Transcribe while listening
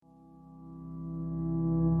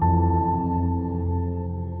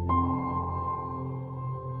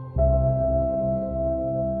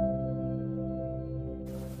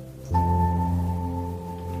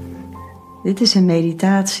Dit is een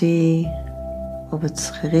meditatie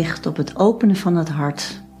gericht op het openen van het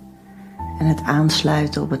hart en het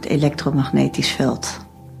aansluiten op het elektromagnetisch veld.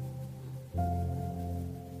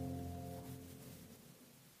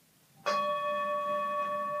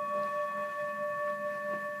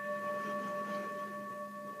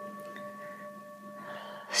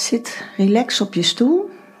 Zit relax op je stoel,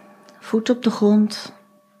 voet op de grond.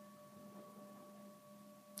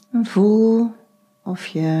 En voel of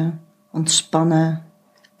je ontspannen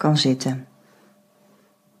kan zitten.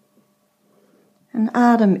 En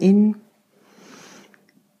adem in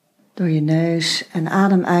door je neus en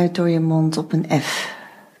adem uit door je mond op een F.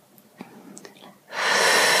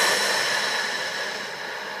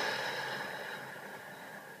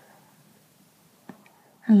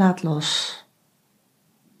 En laat los.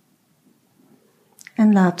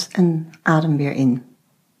 En adem weer in.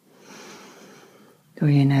 Door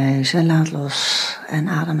je neus en laat los en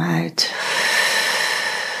adem uit.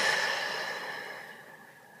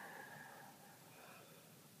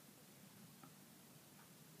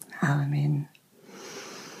 Adem in.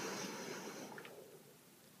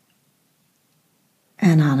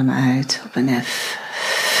 En adem uit op een F.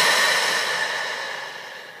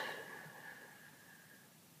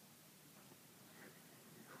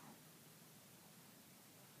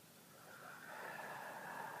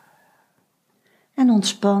 En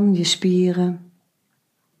ontspan je spieren.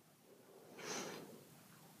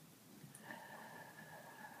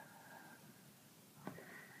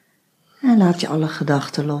 En laat je alle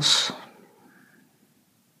gedachten los.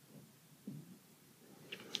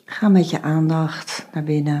 Ga met je aandacht naar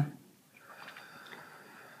binnen.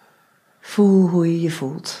 Voel hoe je je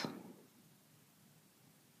voelt.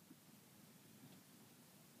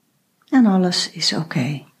 En alles is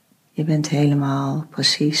oké. Je bent helemaal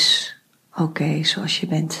precies oké zoals je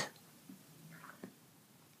bent.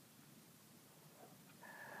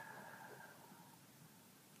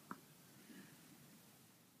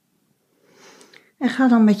 En ga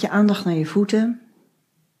dan met je aandacht naar je voeten.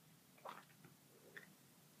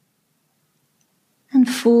 En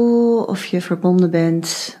voel of je verbonden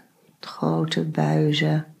bent met grote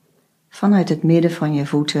buizen vanuit het midden van je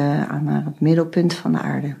voeten naar het middelpunt van de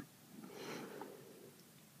aarde.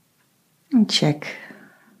 En check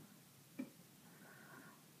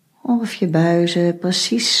of je buizen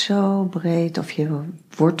precies zo breed, of je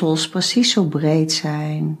wortels precies zo breed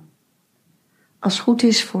zijn als goed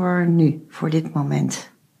is voor nu, voor dit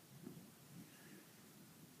moment.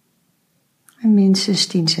 En minstens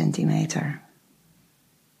 10 centimeter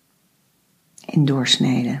in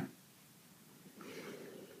doorsnede.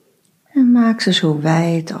 En maak ze zo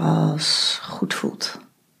wijd als goed voelt.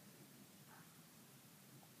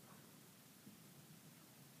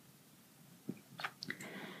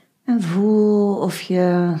 En voel of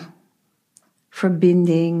je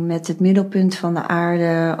verbinding met het middelpunt van de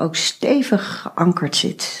aarde ook stevig geankerd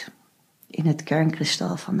zit in het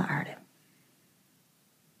kernkristal van de aarde.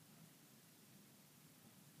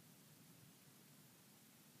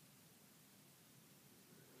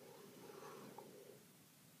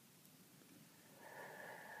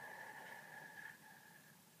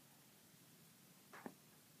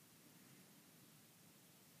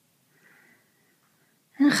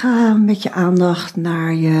 En ga met je aandacht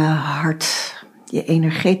naar je hart, je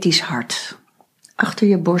energetisch hart. Achter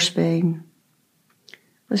je borstbeen,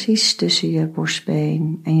 precies tussen je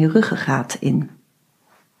borstbeen en je ruggengraat in.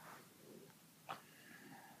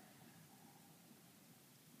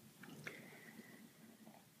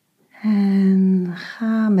 En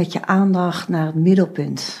ga met je aandacht naar het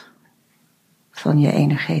middelpunt van je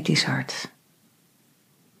energetisch hart.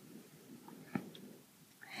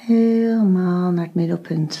 Helemaal naar het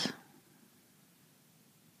middelpunt.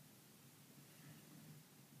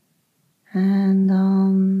 En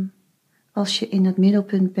dan, als je in het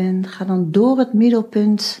middelpunt bent, ga dan door het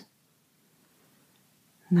middelpunt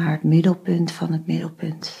naar het middelpunt van het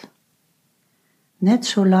middelpunt. Net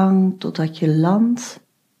zolang totdat je landt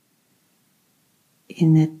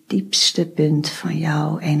in het diepste punt van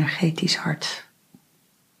jouw energetisch hart.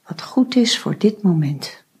 Wat goed is voor dit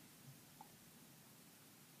moment.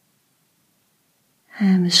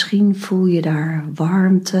 En misschien voel je daar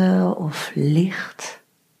warmte of licht.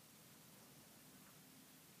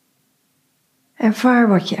 Ervaar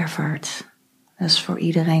wat je ervaart. Dat is voor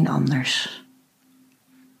iedereen anders.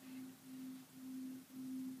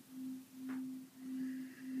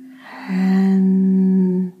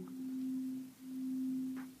 En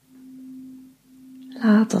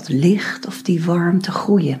laat dat licht of die warmte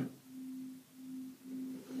groeien.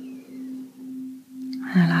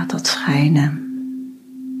 En laat dat schijnen.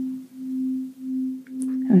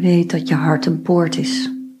 En weet dat je hart een poort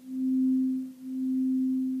is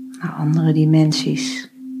naar andere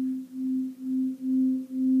dimensies.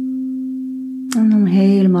 En om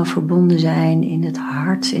helemaal verbonden zijn in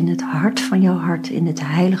het hart van jouw hart, in het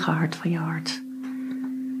heilige hart van jouw hart.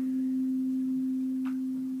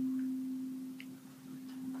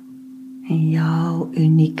 In jouw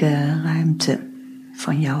unieke ruimte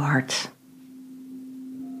van jouw hart.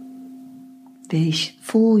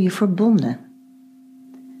 Voel je verbonden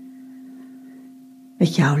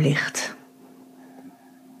met jouw licht.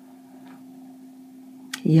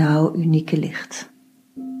 Jouw unieke licht.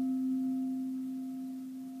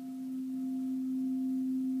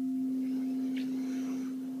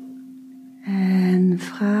 En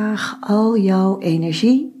vraag al jouw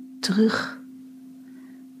energie terug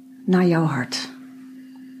naar jouw hart.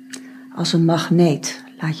 Als een magneet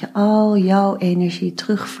laat je al jouw energie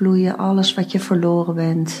terugvloeien, alles wat je verloren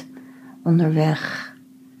bent onderweg.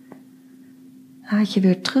 Laat je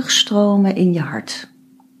weer terugstromen in je hart.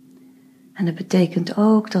 En dat betekent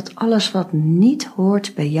ook dat alles wat niet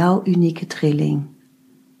hoort bij jouw unieke trilling,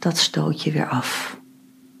 dat stoot je weer af.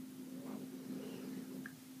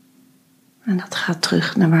 En dat gaat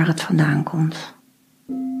terug naar waar het vandaan komt.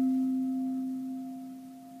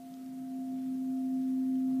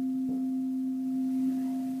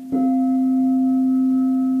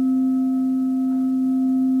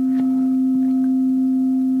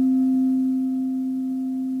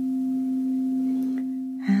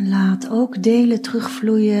 En laat ook delen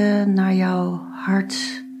terugvloeien naar jouw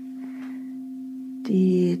hart,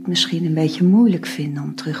 die het misschien een beetje moeilijk vinden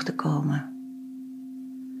om terug te komen.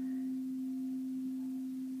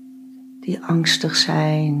 Die angstig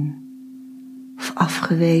zijn of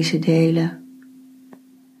afgewezen delen.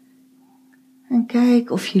 En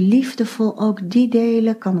kijk of je liefdevol ook die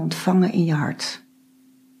delen kan ontvangen in je hart.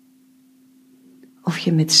 Of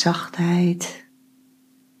je met zachtheid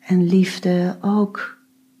en liefde ook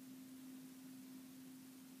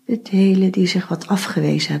de delen die zich wat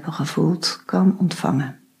afgewezen hebben gevoeld kan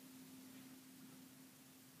ontvangen.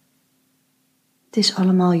 Het is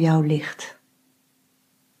allemaal jouw licht.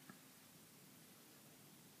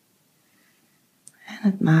 En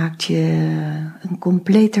het maakt je een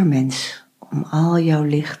completer mens om al jouw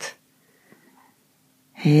licht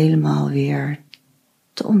helemaal weer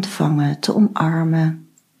te ontvangen, te omarmen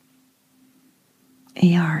in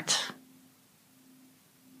je hart.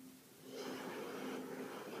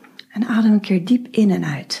 En adem een keer diep in en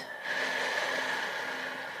uit.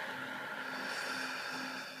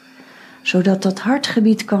 Zodat dat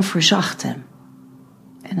hartgebied kan verzachten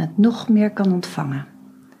en het nog meer kan ontvangen.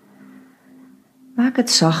 Maak het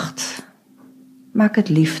zacht, maak het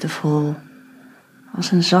liefdevol,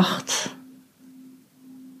 als een zacht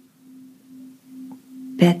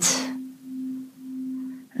bed,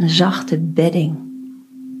 een zachte bedding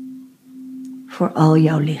voor al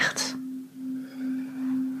jouw licht.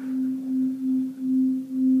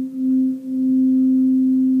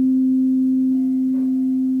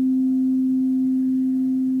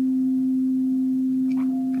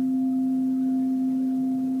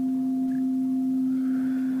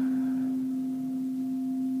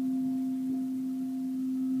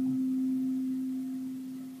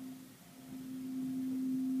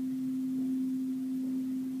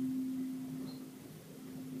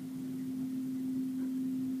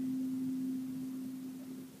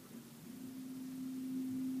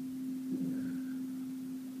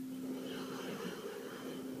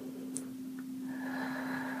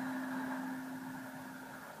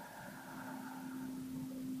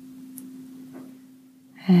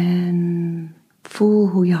 En voel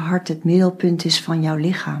hoe je hart het middelpunt is van jouw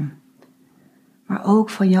lichaam, maar ook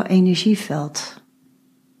van jouw energieveld.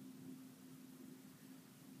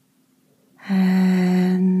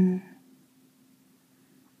 En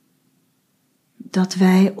dat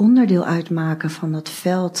wij onderdeel uitmaken van dat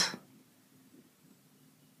veld,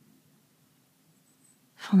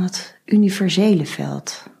 van het universele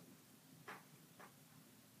veld.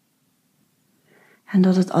 En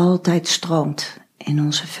dat het altijd stroomt in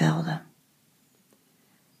onze velden.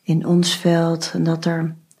 In ons veld, en dat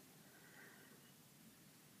er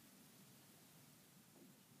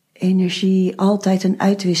energie altijd een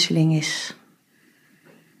uitwisseling is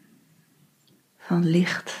van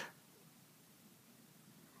licht.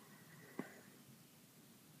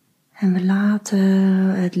 En we laten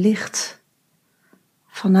het licht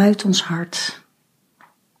vanuit ons hart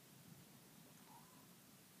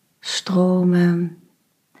stromen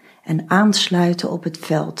en aansluiten op het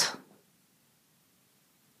veld.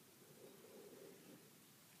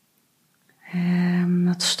 En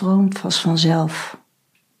dat stroomt vast vanzelf.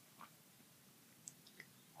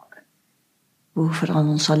 We hoeven er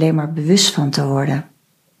ons alleen maar bewust van te worden.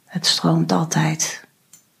 Het stroomt altijd.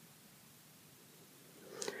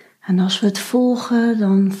 En als we het volgen,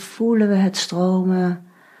 dan voelen we het stromen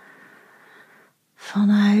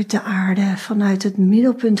vanuit de aarde, vanuit het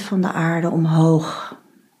middelpunt van de aarde omhoog.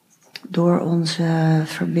 Door onze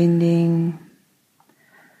verbinding.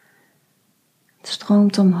 Het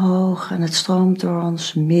stroomt omhoog en het stroomt door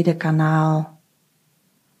ons middenkanaal.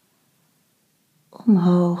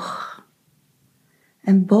 Omhoog.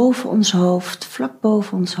 En boven ons hoofd, vlak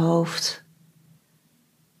boven ons hoofd,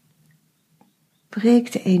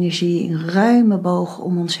 breekt de energie in ruime bogen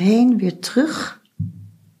om ons heen weer terug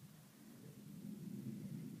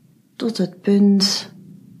tot het punt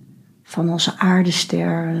van onze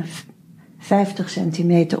aardester, 50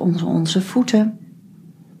 centimeter onder onze voeten,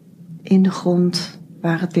 in de grond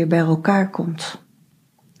waar het weer bij elkaar komt.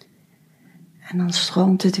 En dan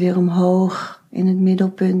stroomt het weer omhoog in het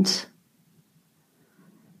middelpunt.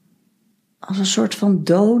 Als een soort van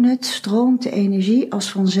donut stroomt de energie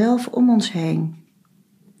als vanzelf om ons heen.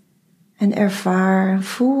 En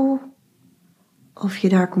voel of je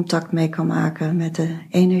daar contact mee kan maken met de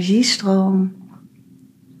energiestroom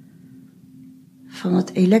van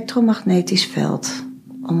het elektromagnetisch veld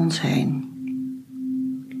om ons heen.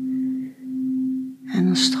 En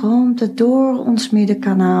dan stroomt het door ons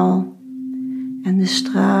middenkanaal en de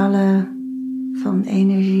stralen van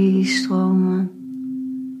energie stromen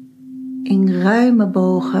in ruime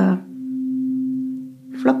bogen,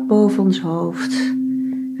 vlak boven ons hoofd.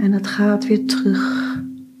 En het gaat weer terug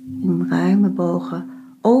in ruime bogen,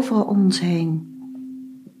 overal om ons heen.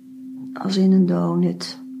 Als in een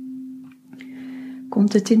donut.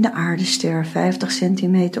 Komt het in de aardester, 50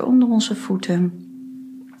 centimeter onder onze voeten.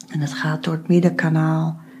 En het gaat door het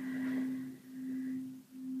middenkanaal.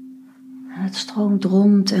 En het stroomt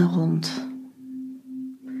rond en rond.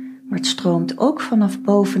 Maar het stroomt ook vanaf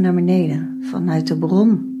boven naar beneden, vanuit de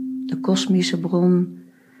bron, de kosmische bron,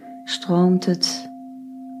 stroomt het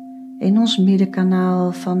in ons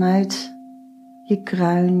middenkanaal vanuit je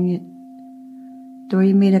kruin, door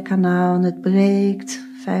je middenkanaal en het breekt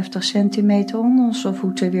 50 centimeter onder onze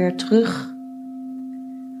voeten weer terug,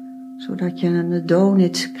 zodat je een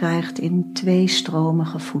donut krijgt in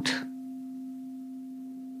tweestromige voet.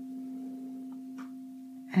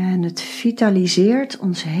 En het vitaliseert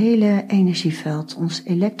ons hele energieveld, ons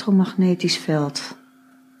elektromagnetisch veld.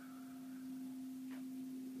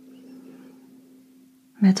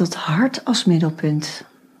 Met het hart als middelpunt.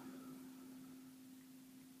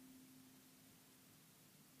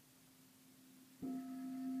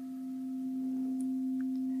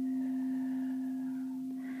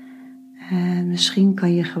 En misschien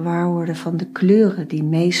kan je gewaar worden van de kleuren die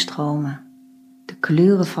meestromen. De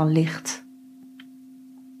kleuren van licht.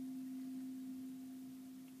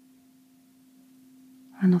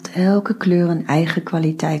 En dat elke kleur een eigen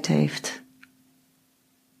kwaliteit heeft.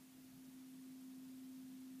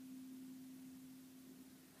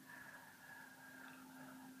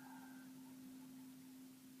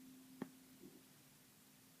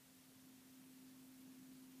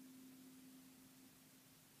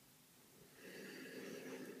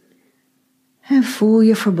 En voel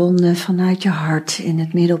je verbonden vanuit je hart in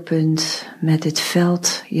het middelpunt met dit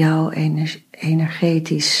veld, jouw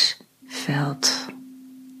energetisch veld.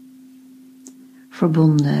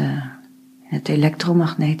 Verbonden in het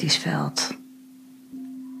elektromagnetisch veld.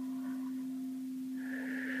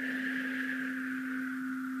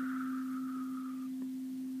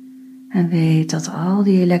 En weet dat al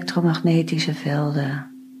die elektromagnetische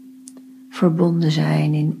velden verbonden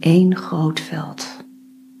zijn in één groot veld.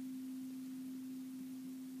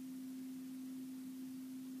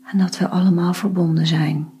 En dat we allemaal verbonden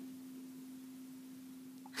zijn.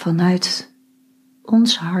 Vanuit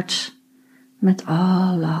ons hart met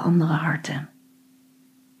alle andere harten.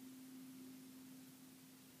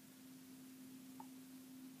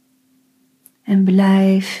 En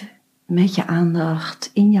blijf met je aandacht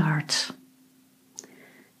in je hart.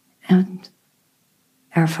 En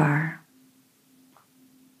ervaar.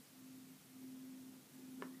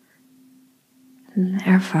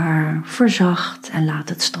 Ervaar, verzacht en laat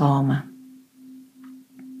het stromen.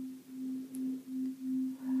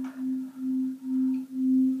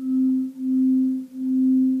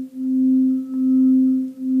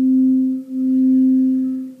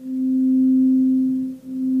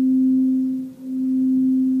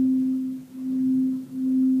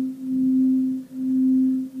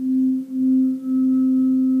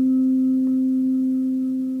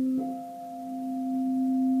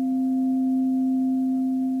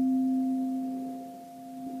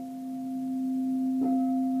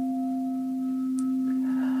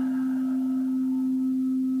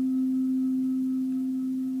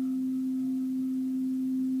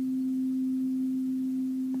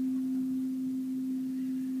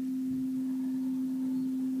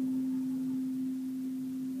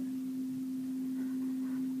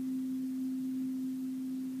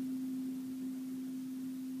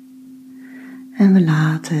 En we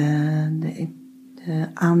laten de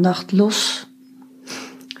aandacht los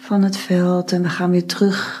van het veld en we gaan weer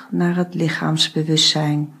terug naar het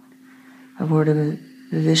lichaamsbewustzijn. We worden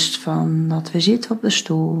bewust van dat we zitten op de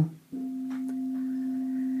stoel.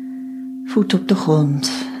 Voet op de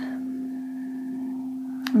grond.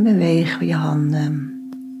 En beweeg je handen,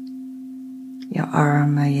 je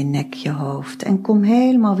armen, je nek, je hoofd. En kom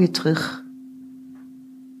helemaal weer terug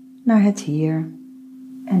naar het hier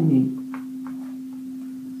en nu.